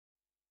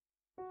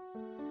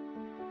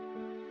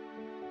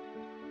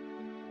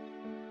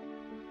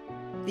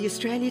The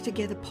Australia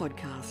Together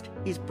podcast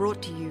is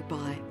brought to you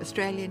by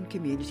Australian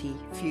Community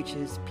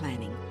Futures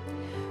Planning.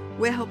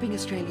 We're helping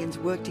Australians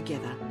work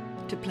together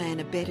to plan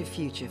a better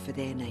future for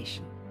their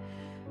nation.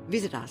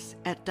 Visit us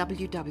at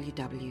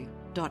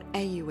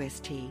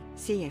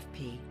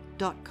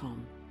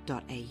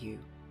www.austcfp.com.au.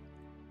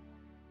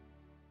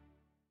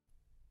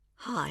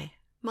 Hi,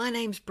 my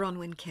name's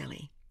Bronwyn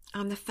Kelly.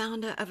 I'm the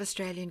founder of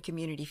Australian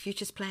Community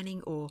Futures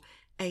Planning, or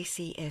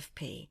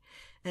ACFP,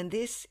 and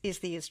this is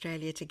the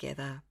Australia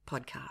Together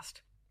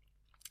podcast.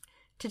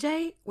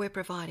 Today we're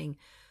providing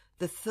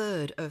the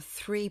third of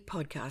 3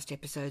 podcast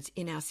episodes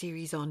in our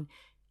series on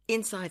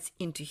insights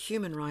into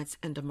human rights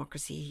and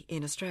democracy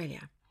in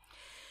Australia.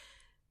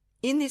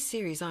 In this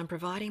series, I'm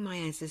providing my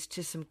answers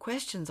to some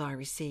questions I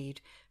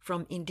received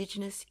from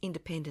Indigenous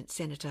Independent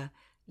Senator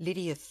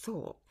Lydia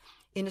Thorpe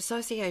in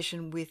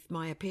association with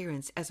my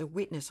appearance as a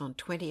witness on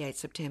 28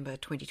 September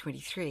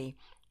 2023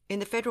 in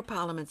the Federal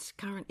Parliament's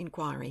current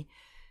inquiry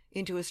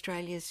into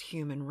Australia's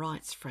human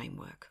rights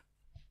framework.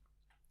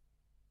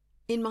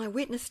 In my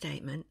witness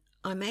statement,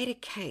 I made a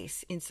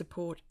case in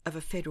support of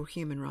a Federal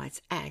Human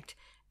Rights Act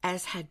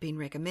as had been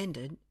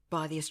recommended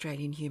by the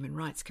Australian Human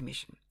Rights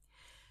Commission.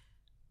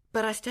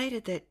 But I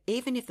stated that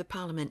even if the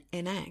Parliament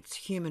enacts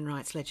human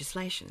rights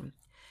legislation,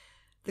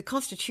 the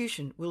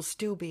Constitution will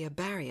still be a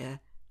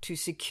barrier to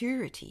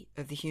security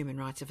of the human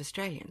rights of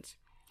Australians.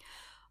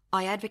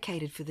 I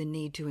advocated for the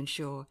need to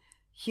ensure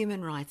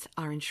human rights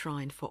are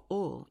enshrined for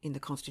all in the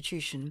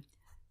Constitution,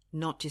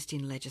 not just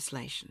in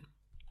legislation.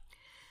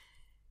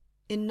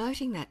 In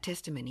noting that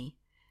testimony,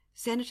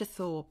 Senator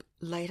Thorpe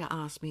later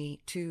asked me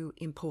 2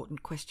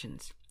 important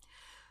questions.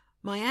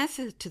 My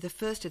answer to the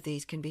first of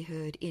these can be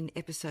heard in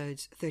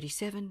episodes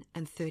 37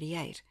 and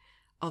 38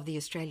 of the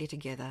Australia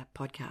Together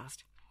podcast.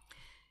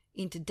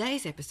 In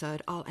today's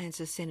episode, I'll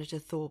answer Senator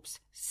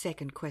Thorpe's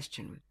second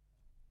question.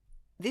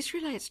 This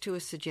relates to a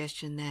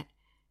suggestion that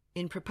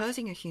in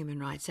proposing a Human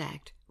Rights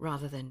Act,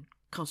 rather than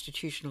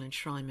constitutional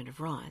enshrinement of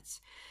rights,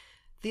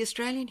 the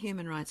Australian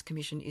Human Rights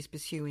Commission is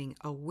pursuing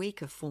a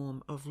weaker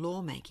form of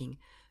lawmaking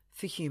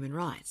for human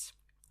rights.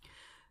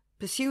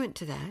 Pursuant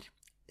to that,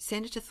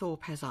 Senator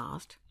Thorpe has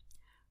asked,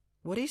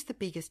 what is the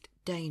biggest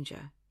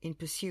danger in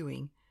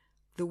pursuing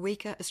the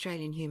weaker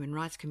Australian Human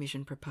Rights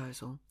Commission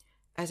proposal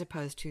as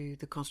opposed to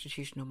the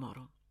constitutional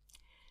model?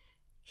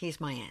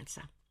 Here's my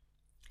answer.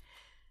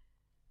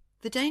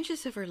 The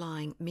dangers of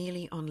relying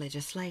merely on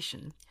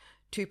legislation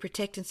to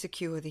protect and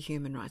secure the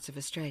human rights of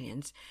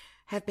Australians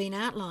have been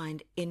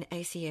outlined in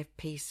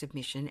ACFP's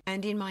submission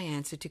and in my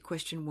answer to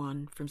question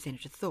 1 from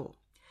Senator Thorpe.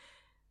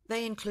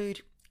 They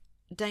include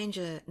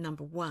danger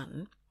number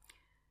 1,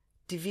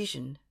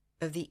 division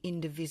of the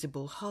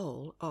indivisible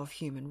whole of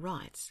human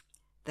rights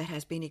that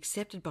has been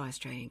accepted by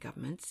Australian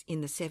governments in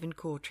the 7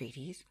 core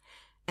treaties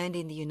and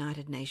in the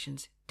United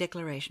Nations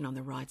Declaration on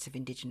the Rights of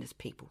Indigenous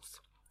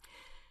Peoples.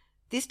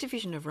 This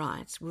division of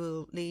rights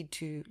will lead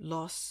to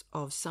loss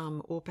of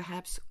some or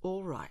perhaps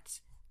all rights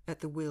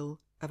at the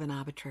will of an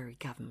arbitrary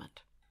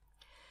government.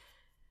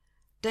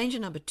 Danger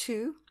number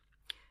 2,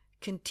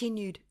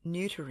 continued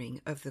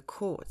neutering of the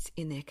courts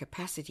in their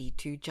capacity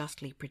to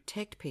justly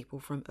protect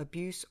people from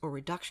abuse or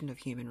reduction of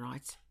human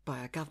rights by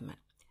a government.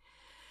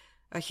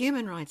 A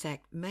Human Rights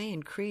Act may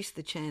increase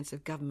the chance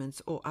of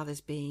governments or others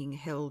being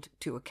held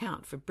to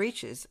account for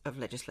breaches of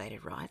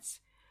legislative rights,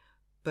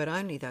 but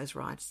only those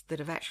rights that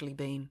have actually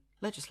been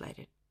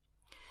legislated.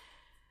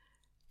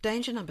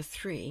 Danger number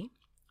 3,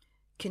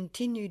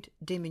 continued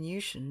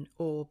diminution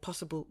or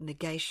possible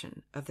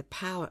negation of the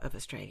power of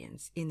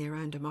Australians in their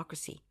own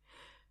democracy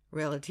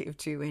relative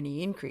to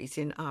any increase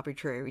in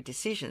arbitrary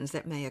decisions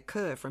that may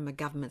occur from a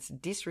government's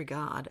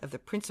disregard of the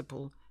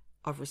principle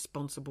of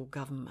responsible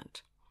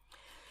government.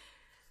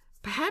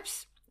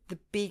 Perhaps the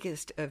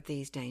biggest of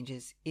these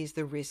dangers is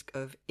the risk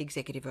of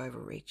executive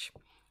overreach,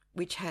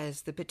 which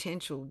has the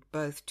potential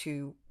both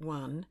to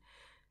 1,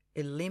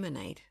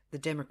 eliminate the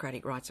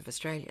democratic rights of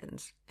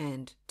Australians,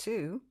 and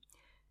 2,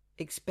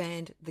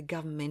 expand the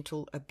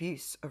governmental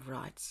abuse of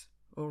rights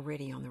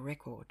already on the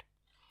record.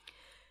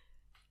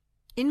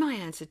 In my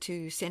answer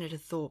to Senator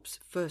Thorpe's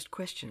first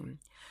question,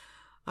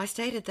 I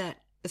stated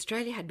that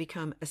Australia had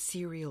become a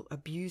serial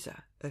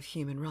abuser of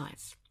human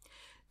rights.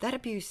 That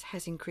abuse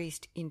has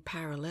increased in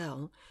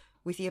parallel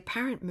with the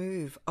apparent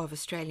move of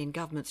Australian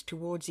governments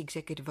towards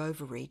executive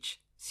overreach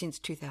since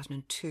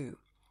 2002.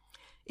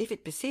 If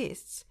it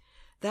persists,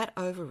 that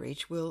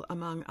overreach will,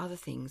 among other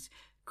things,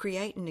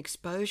 create an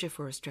exposure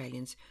for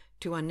Australians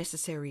to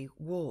unnecessary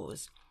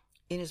wars,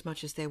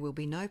 inasmuch as there will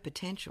be no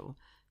potential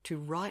to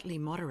rightly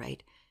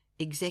moderate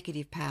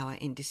executive power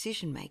in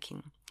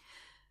decision-making.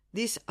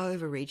 This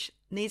overreach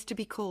needs to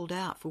be called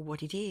out for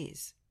what it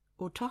is,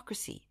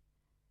 autocracy.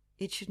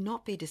 It should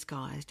not be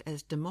disguised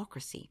as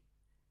democracy.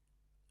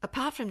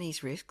 Apart from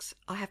these risks,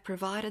 I have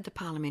provided the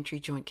Parliamentary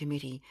Joint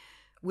Committee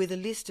with a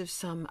list of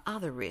some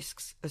other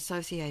risks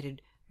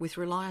associated with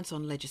reliance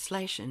on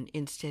legislation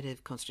instead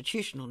of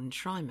constitutional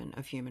enshrinement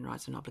of human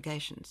rights and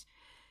obligations.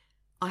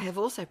 I have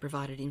also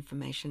provided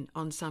information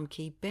on some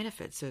key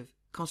benefits of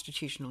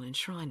constitutional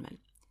enshrinement.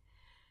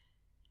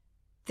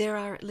 There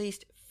are at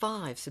least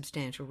 5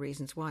 substantial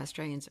reasons why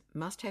Australians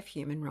must have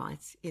human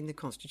rights in the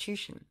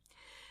Constitution.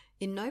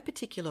 In no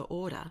particular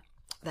order,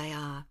 they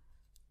are: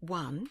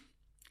 1.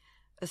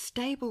 A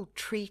stable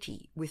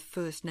treaty with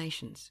First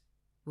Nations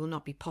will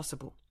not be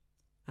possible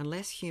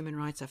unless human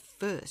rights are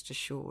first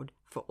assured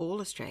for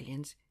all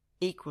Australians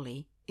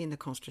equally in the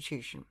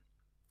Constitution.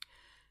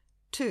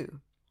 2.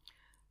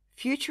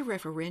 Future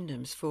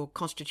referendums for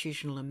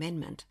constitutional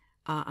amendment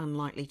are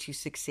unlikely to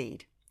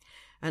succeed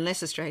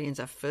unless Australians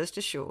are first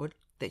assured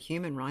that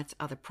human rights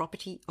are the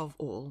property of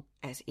all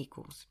as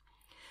equals.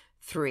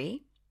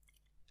 3.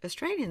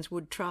 Australians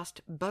would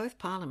trust both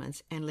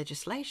parliaments and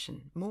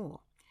legislation more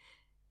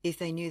if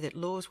they knew that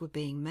laws were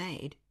being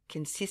made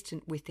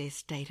consistent with their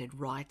stated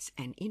rights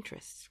and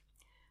interests.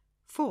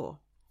 4.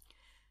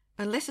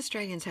 Unless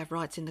Australians have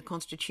rights in the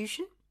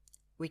Constitution,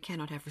 we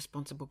cannot have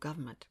responsible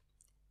government.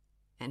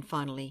 And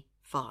finally,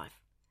 5.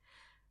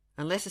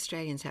 Unless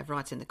Australians have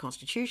rights in the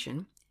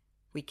Constitution,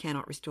 we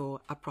cannot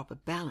restore a proper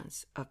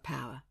balance of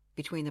power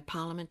between the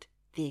Parliament,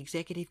 the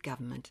executive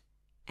government,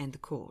 and the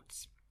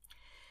courts.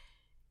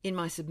 In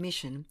my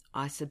submission,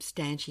 I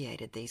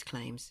substantiated these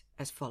claims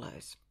as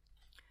follows.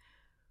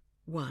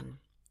 1.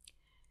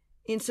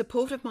 In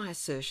support of my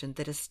assertion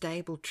that a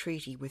stable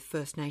treaty with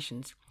First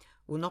Nations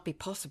will not be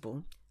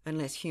possible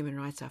unless human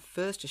rights are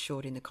first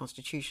assured in the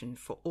Constitution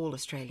for all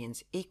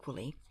Australians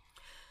equally,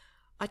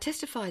 I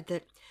testified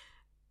that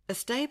a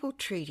stable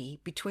treaty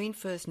between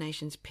First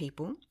Nations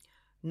people,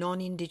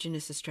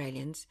 non-Indigenous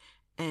Australians,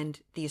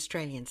 and the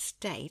Australian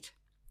state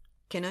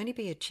can only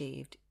be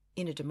achieved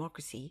in a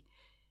democracy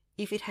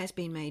if it has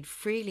been made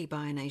freely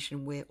by a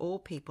nation where all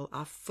people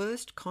are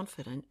first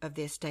confident of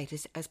their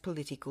status as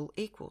political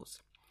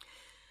equals.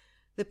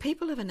 The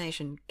people of a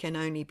nation can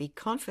only be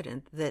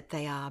confident that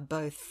they are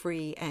both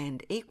free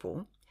and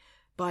equal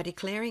by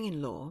declaring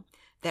in law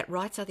that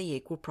rights are the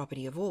equal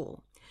property of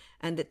all,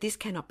 and that this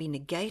cannot be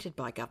negated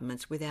by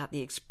governments without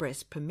the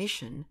express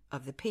permission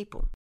of the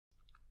people.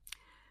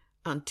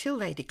 Until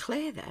they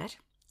declare that,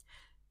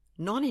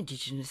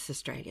 non-Indigenous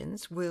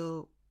Australians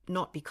will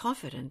not be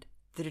confident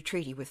that a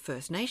treaty with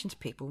First Nations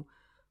people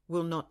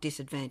will not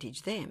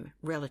disadvantage them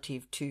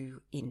relative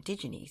to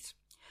Indigenes.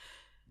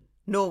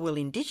 Nor will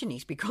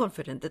Indigenes be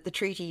confident that the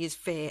treaty is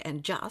fair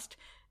and just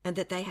and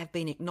that they have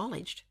been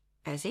acknowledged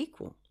as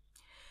equal.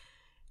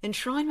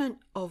 Enshrinement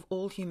of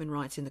all human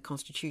rights in the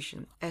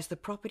Constitution as the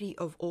property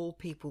of all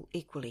people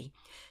equally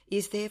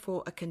is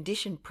therefore a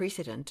condition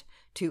precedent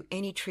to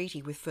any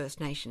treaty with First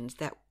Nations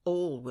that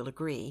all will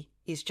agree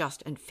is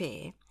just and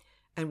fair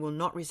and will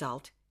not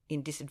result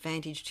in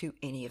disadvantage to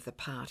any of the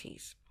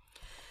parties.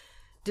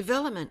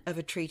 Development of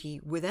a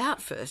treaty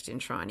without first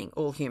enshrining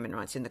all human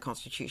rights in the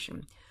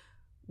Constitution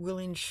will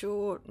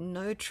ensure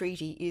no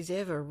treaty is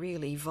ever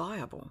really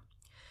viable.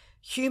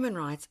 Human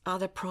rights are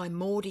the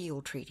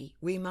primordial treaty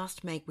we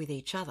must make with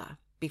each other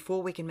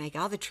before we can make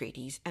other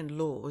treaties and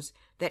laws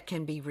that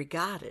can be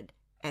regarded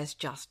as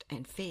just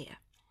and fair.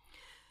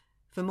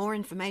 For more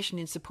information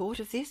in support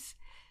of this,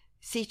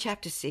 see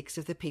Chapter 6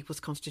 of the People's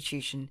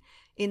Constitution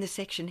in the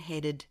section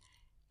headed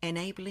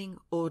Enabling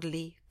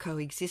Orderly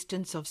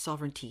Coexistence of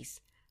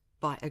Sovereignties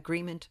by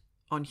Agreement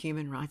on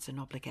Human Rights and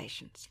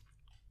Obligations.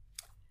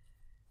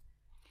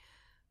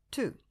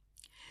 2.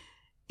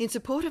 In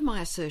support of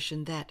my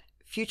assertion that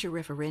future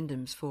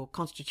referendums for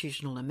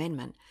constitutional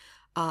amendment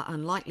are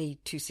unlikely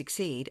to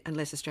succeed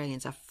unless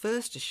Australians are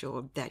first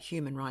assured that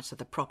human rights are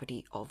the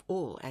property of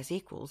all as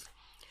equals,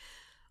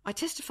 I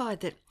testified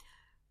that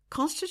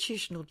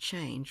constitutional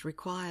change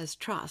requires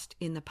trust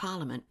in the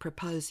Parliament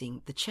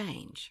proposing the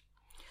change.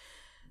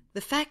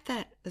 The fact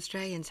that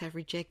Australians have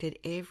rejected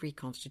every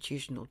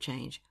constitutional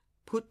change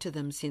put to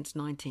them since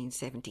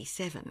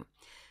 1977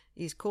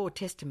 is core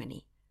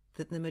testimony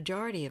that the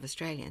majority of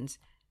Australians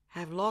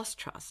have lost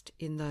trust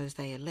in those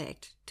they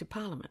elect to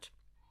Parliament.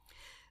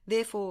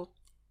 Therefore,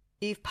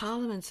 if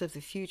parliaments of the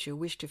future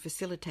wish to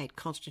facilitate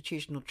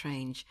constitutional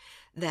change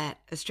that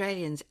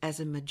Australians as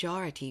a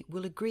majority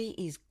will agree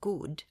is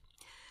good,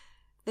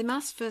 they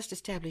must first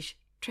establish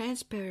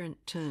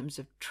transparent terms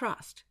of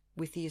trust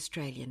with the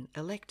Australian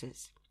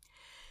electors.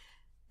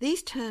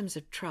 These terms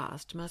of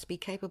trust must be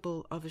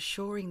capable of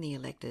assuring the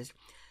electors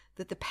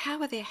that the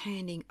power they're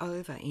handing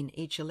over in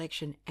each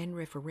election and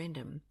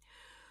referendum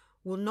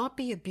will not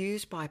be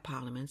abused by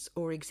parliaments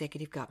or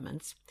executive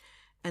governments,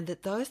 and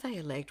that those they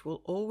elect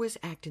will always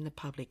act in the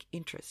public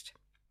interest.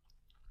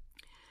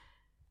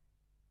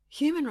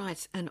 Human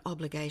rights and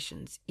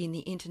obligations in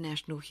the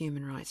international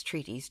human rights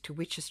treaties to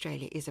which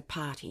Australia is a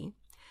party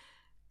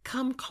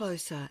come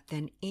closer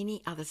than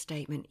any other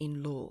statement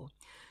in law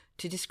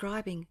to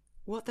describing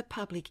what the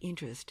public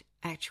interest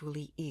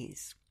actually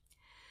is.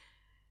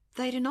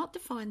 They do not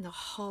define the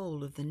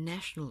whole of the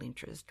national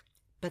interest,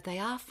 but they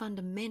are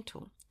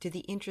fundamental to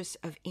the interests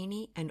of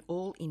any and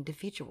all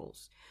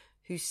individuals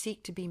who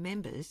seek to be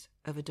members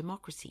of a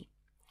democracy,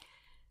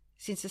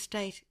 since a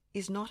state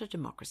is not a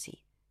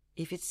democracy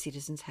if its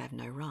citizens have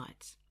no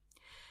rights.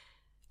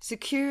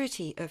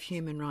 Security of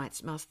human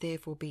rights must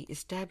therefore be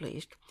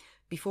established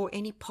before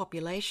any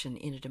population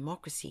in a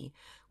democracy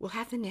will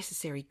have the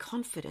necessary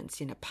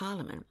confidence in a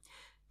parliament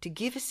to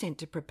give assent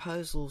to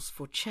proposals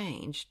for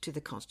change to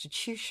the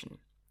Constitution.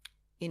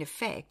 In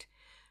effect,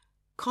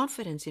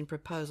 confidence in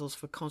proposals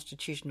for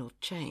constitutional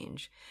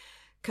change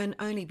can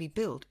only be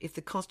built if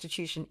the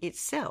Constitution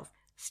itself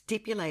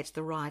stipulates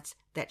the rights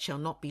that shall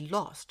not be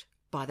lost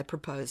by the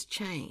proposed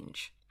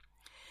change.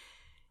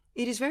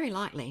 It is very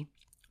likely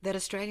that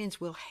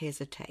Australians will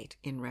hesitate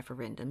in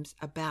referendums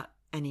about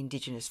an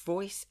Indigenous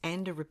voice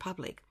and a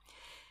republic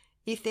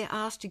if they're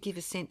asked to give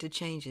assent to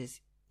changes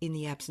in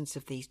the absence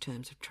of these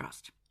terms of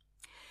trust.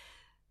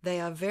 They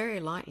are very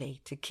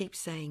likely to keep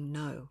saying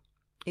no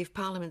if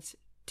parliaments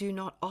do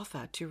not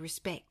offer to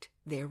respect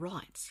their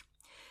rights.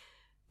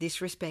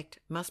 This respect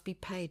must be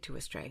paid to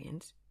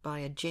Australians by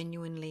a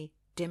genuinely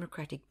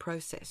democratic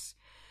process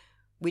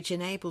which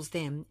enables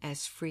them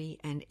as free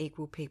and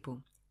equal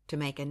people to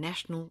make a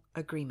national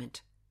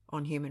agreement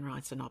on human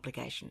rights and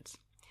obligations.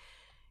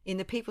 In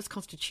the People's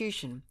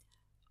Constitution,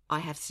 I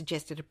have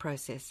suggested a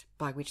process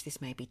by which this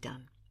may be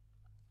done.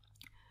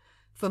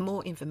 For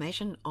more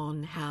information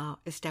on how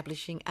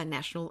establishing a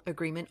national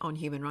agreement on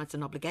human rights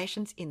and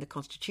obligations in the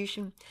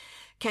Constitution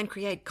can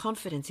create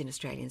confidence in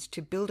Australians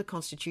to build a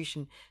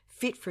constitution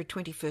fit for a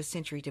 21st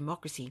century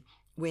democracy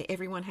where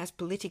everyone has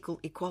political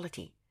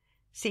equality,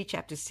 see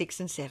Chapters 6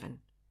 and 7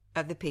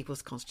 of the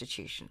People's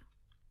Constitution.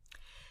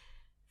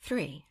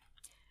 3.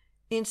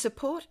 In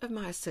support of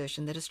my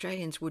assertion that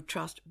Australians would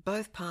trust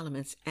both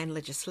parliaments and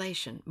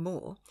legislation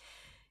more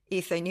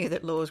if they knew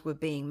that laws were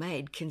being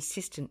made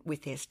consistent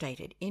with their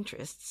stated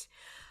interests,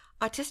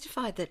 I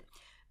testified that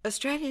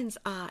Australians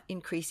are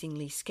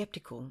increasingly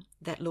sceptical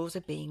that laws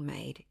are being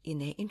made in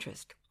their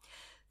interest.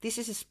 This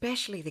is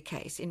especially the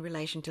case in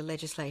relation to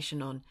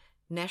legislation on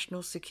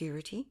national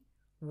security,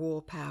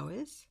 war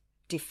powers,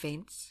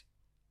 defence,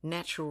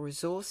 natural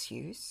resource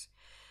use,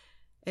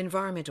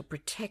 environmental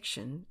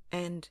protection,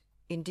 and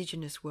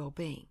Indigenous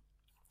well-being.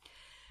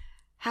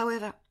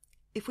 However,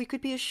 if we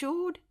could be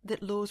assured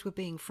that laws were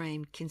being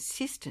framed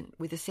consistent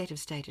with a set of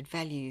stated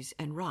values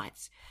and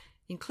rights,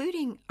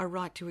 including a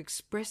right to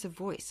express a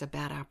voice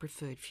about our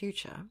preferred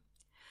future,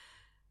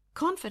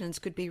 confidence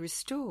could be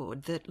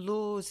restored that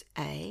laws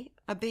A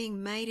are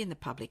being made in the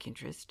public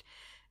interest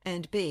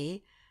and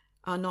B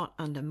are not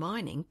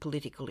undermining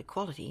political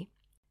equality,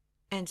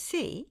 and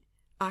C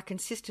are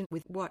consistent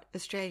with what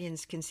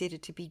Australians consider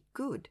to be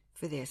good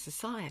for their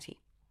society.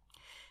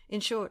 In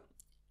short,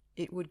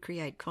 it would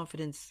create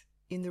confidence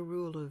in the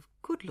rule of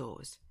good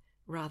laws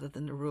rather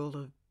than the rule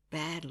of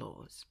bad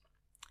laws.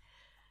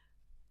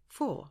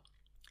 4.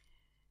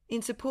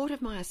 In support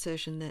of my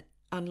assertion that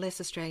unless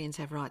Australians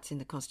have rights in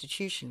the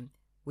Constitution,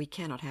 we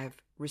cannot have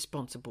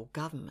responsible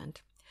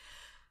government,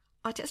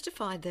 I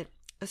testified that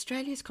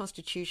Australia's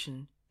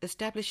Constitution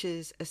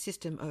establishes a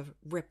system of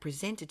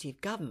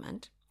representative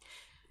government,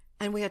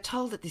 and we are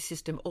told that this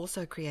system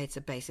also creates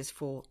a basis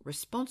for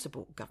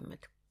responsible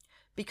government,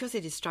 because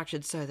it is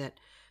structured so that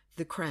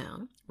the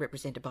Crown,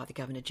 represented by the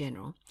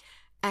Governor-General,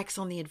 acts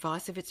on the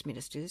advice of its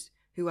ministers,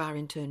 who are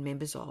in turn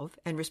members of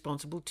and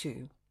responsible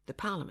to the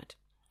Parliament.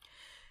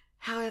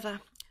 However,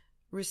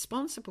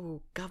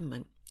 responsible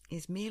government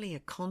is merely a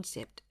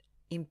concept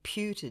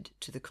imputed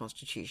to the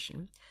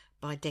Constitution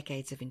by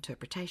decades of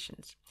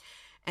interpretations,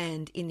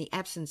 and in the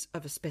absence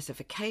of a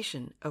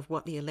specification of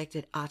what the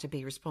elected are to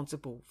be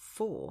responsible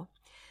for,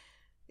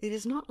 it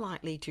is not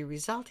likely to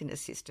result in a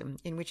system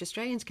in which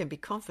Australians can be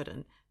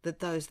confident that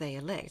those they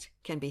elect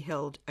can be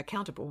held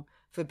accountable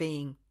for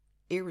being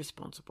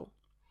irresponsible.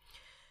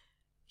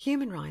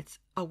 Human rights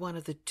are one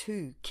of the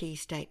two key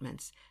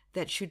statements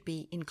that should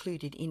be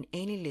included in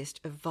any list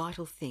of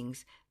vital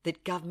things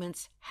that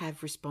governments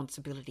have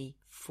responsibility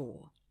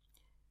for.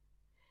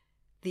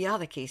 The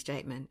other key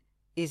statement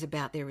is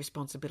about their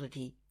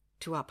responsibility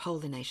to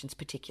uphold the nation's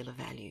particular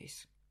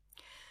values.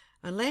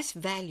 Unless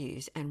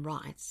values and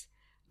rights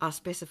are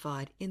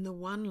specified in the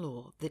one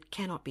law that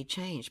cannot be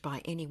changed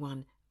by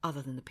anyone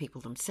other than the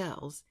people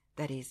themselves,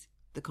 that is,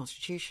 the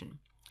Constitution,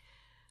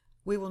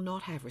 we will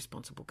not have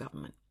responsible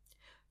government,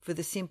 for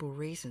the simple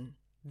reason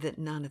that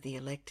none of the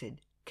elected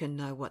can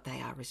know what they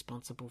are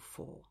responsible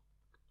for.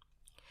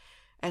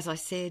 As I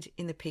said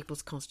in the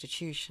People's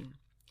Constitution,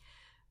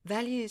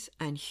 values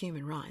and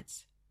human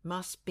rights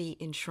must be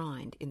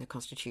enshrined in the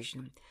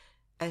Constitution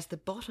as the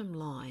bottom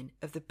line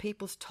of the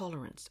people's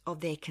tolerance of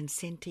their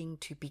consenting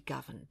to be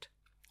governed.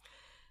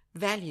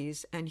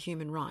 Values and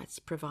human rights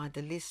provide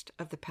the list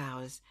of the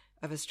powers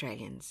of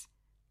Australians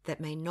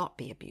that may not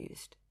be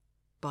abused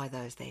by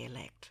those they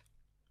elect.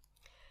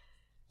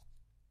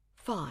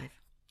 5.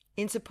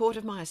 In support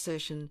of my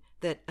assertion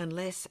that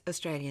unless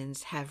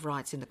Australians have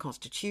rights in the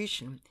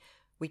Constitution,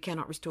 we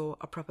cannot restore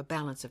a proper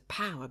balance of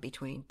power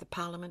between the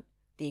Parliament,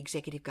 the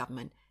executive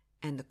government,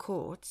 and the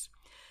courts,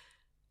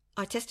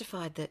 I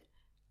testified that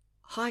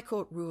High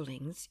Court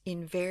rulings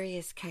in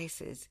various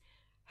cases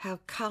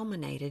have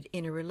culminated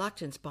in a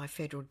reluctance by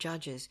federal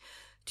judges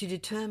to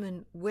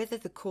determine whether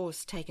the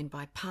course taken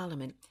by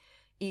Parliament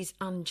is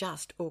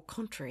unjust or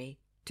contrary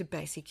to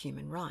basic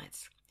human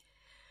rights.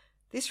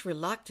 This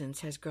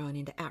reluctance has grown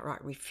into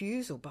outright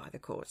refusal by the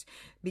courts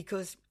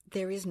because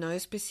there is no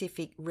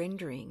specific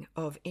rendering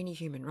of any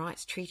human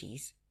rights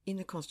treaties in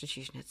the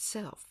Constitution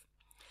itself.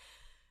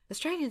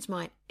 Australians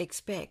might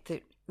expect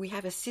that we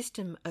have a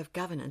system of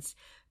governance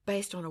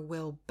based on a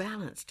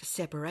well-balanced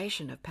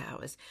separation of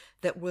powers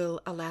that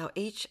will allow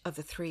each of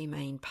the three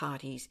main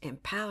parties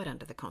empowered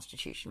under the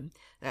Constitution,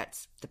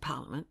 that's the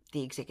Parliament,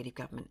 the Executive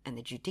Government and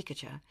the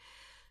Judicature,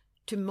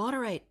 to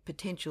moderate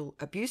potential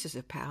abuses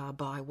of power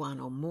by one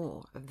or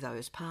more of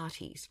those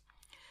parties.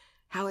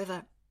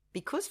 However,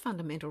 because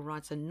fundamental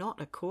rights are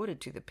not accorded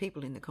to the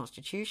people in the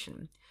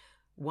Constitution,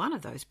 one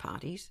of those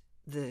parties,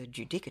 the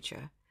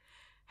Judicature,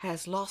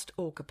 has lost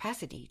all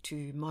capacity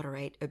to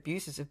moderate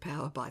abuses of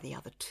power by the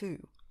other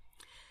two.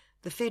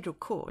 The federal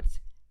courts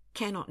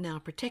cannot now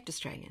protect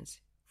Australians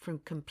from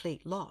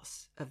complete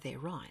loss of their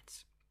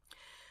rights.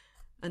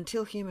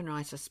 Until human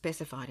rights are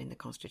specified in the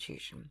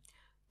Constitution,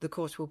 the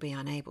courts will be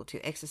unable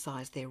to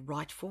exercise their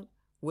rightful,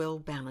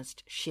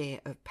 well-balanced share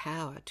of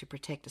power to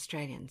protect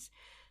Australians,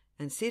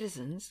 and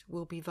citizens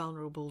will be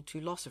vulnerable to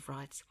loss of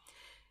rights,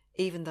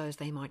 even those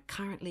they might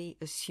currently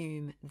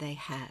assume they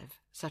have,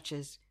 such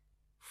as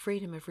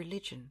freedom of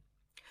religion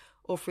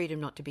or freedom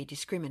not to be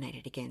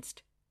discriminated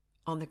against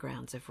on the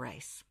grounds of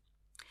race.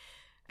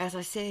 As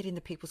I said in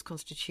the People's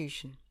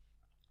Constitution,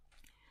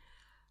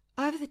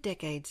 over the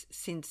decades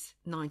since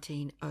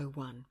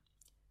 1901,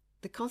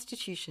 the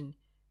Constitution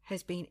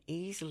has been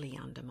easily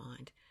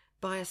undermined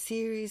by a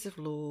series of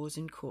laws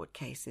and court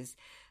cases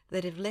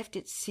that have left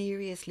it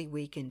seriously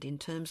weakened in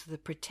terms of the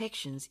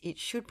protections it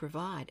should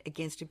provide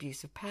against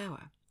abuse of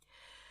power.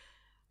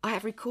 I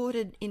have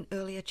recorded in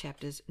earlier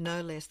chapters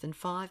no less than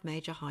 5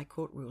 major High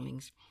Court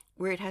rulings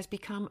where it has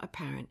become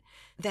apparent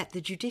that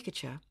the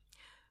Judicature,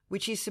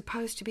 which is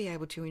supposed to be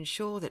able to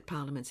ensure that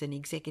parliaments and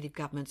executive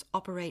governments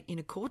operate in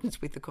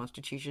accordance with the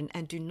Constitution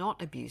and do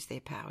not abuse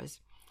their powers,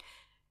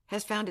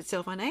 has found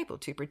itself unable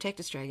to protect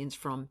Australians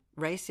from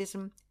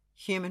racism,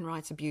 human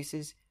rights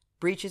abuses,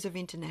 breaches of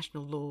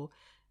international law,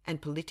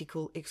 and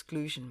political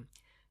exclusion,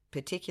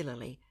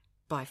 particularly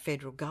by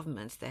federal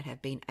governments that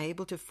have been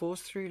able to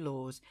force through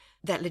laws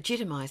that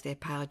legitimise their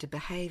power to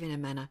behave in a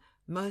manner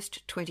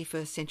most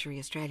 21st century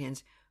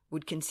Australians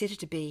would consider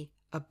to be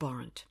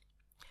abhorrent.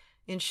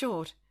 In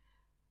short,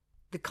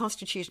 the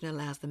Constitution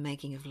allows the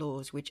making of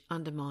laws which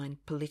undermine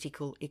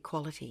political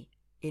equality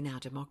in our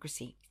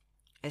democracy.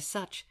 As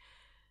such,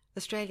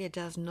 Australia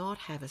does not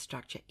have a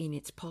structure in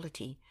its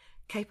polity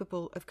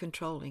capable of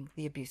controlling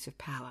the abuse of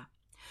power,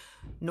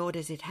 nor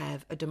does it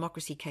have a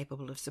democracy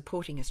capable of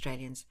supporting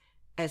Australians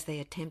as they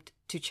attempt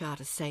to chart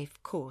a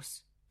safe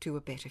course to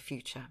a better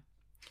future.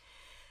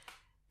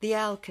 The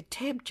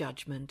Al-Kateb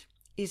judgment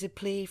is a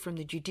plea from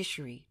the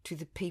judiciary to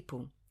the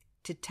people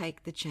to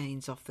take the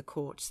chains off the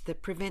courts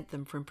that prevent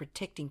them from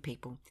protecting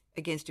people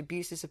against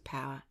abuses of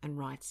power and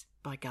rights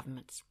by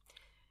governments.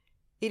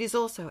 It is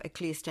also a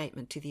clear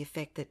statement to the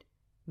effect that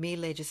mere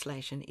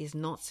legislation is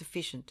not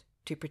sufficient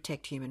to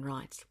protect human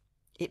rights.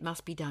 It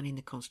must be done in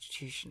the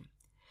Constitution.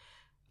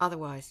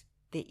 Otherwise,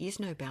 there is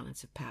no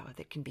balance of power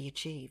that can be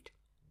achieved.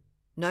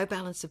 No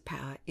balance of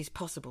power is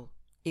possible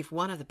if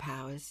one of the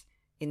powers,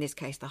 in this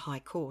case the High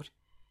Court,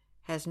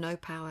 has no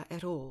power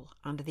at all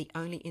under the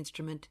only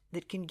instrument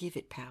that can give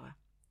it power,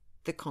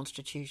 the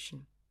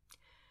Constitution.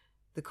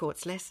 The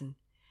Court's lesson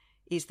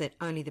is that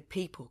only the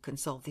people can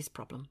solve this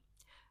problem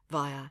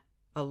via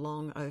a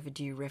long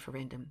overdue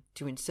referendum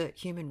to insert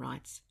human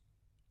rights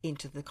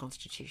into the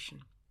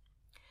Constitution.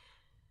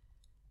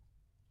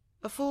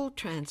 A full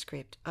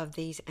transcript of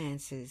these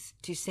answers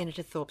to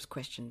Senator Thorpe's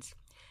questions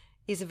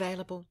is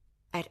available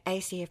at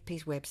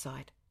ACFP's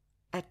website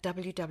at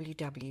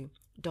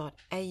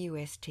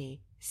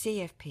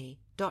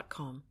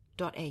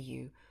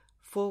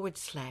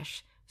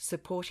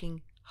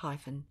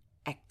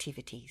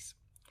www.ausT.com.au/supporting-activities.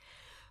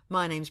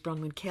 My name's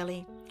Bronwyn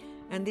Kelly,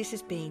 and this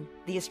has been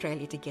the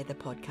Australia Together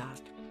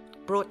podcast,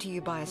 brought to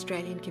you by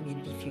Australian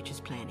Community Futures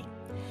Planning.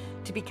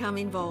 To become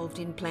involved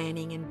in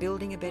planning and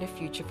building a better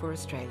future for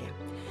Australia,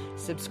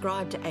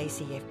 subscribe to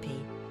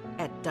ACFP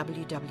at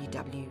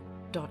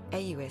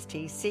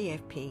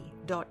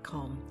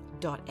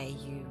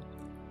www.austcfp.com.au.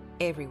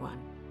 Everyone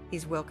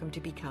is welcome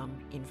to become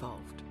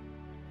involved.